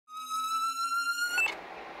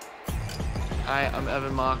Hi, I'm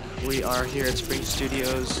Evan Mock. We are here at Spring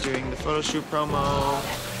Studios doing the photo shoot promo.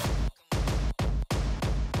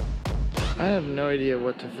 I have no idea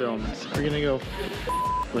what to film. We're gonna go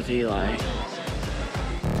with Eli.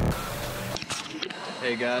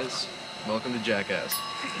 Hey guys, welcome to Jackass.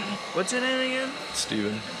 What's your name again?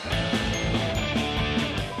 Steven.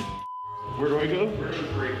 Where do I go?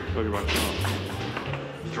 Okay, bye.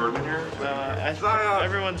 Jordan here?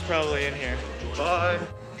 Everyone's probably in here. Bye.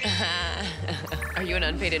 Are you an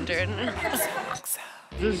unpaid intern?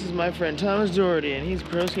 This is my friend Thomas Doherty, and he's a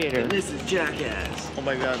pro skater. This is Jackass. Oh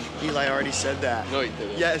my god, Eli already said that. No, he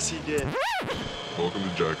didn't. Yes, he did. Welcome to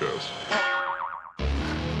Jackass.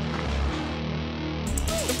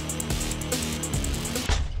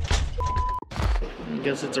 I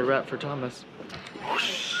guess it's a wrap for Thomas.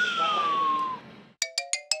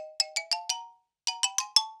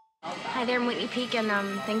 Hi there, I'm Whitney Peak, and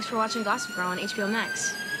thanks for watching Gossip Girl on HBO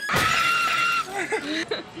Max.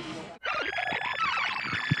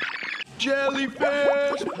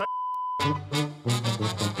 Jellyfish!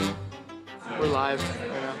 We're live right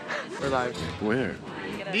now. We're live. Where?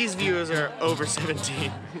 These viewers are over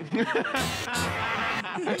 17.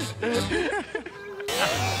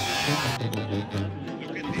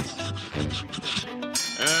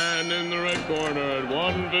 And in the red corner at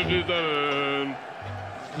 157,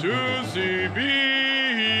 Juicy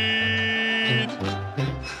Beat.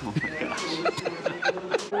 Oh my gosh.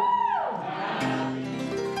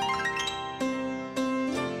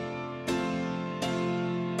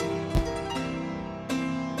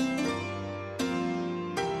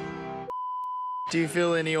 Do you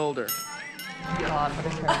feel any older? God, what a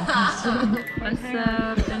turn. What's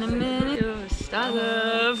up in a minute? Stop.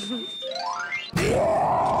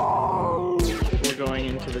 We're going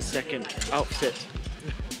into the second outfit.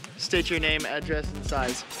 State your name, address, and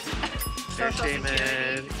size. Eric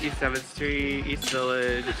Damon, East 7th Street, East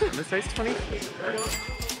Village. I'm a size 20.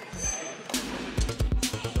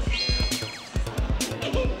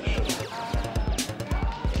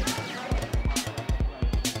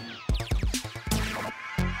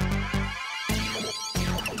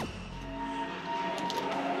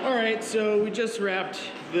 Alright, so we just wrapped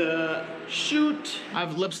the shoot. I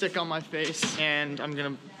have lipstick on my face, and I'm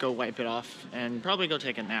gonna go wipe it off and probably go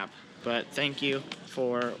take a nap. But thank you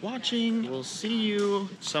for watching. We'll see you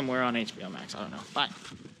somewhere on HBO Max. I don't know. Bye.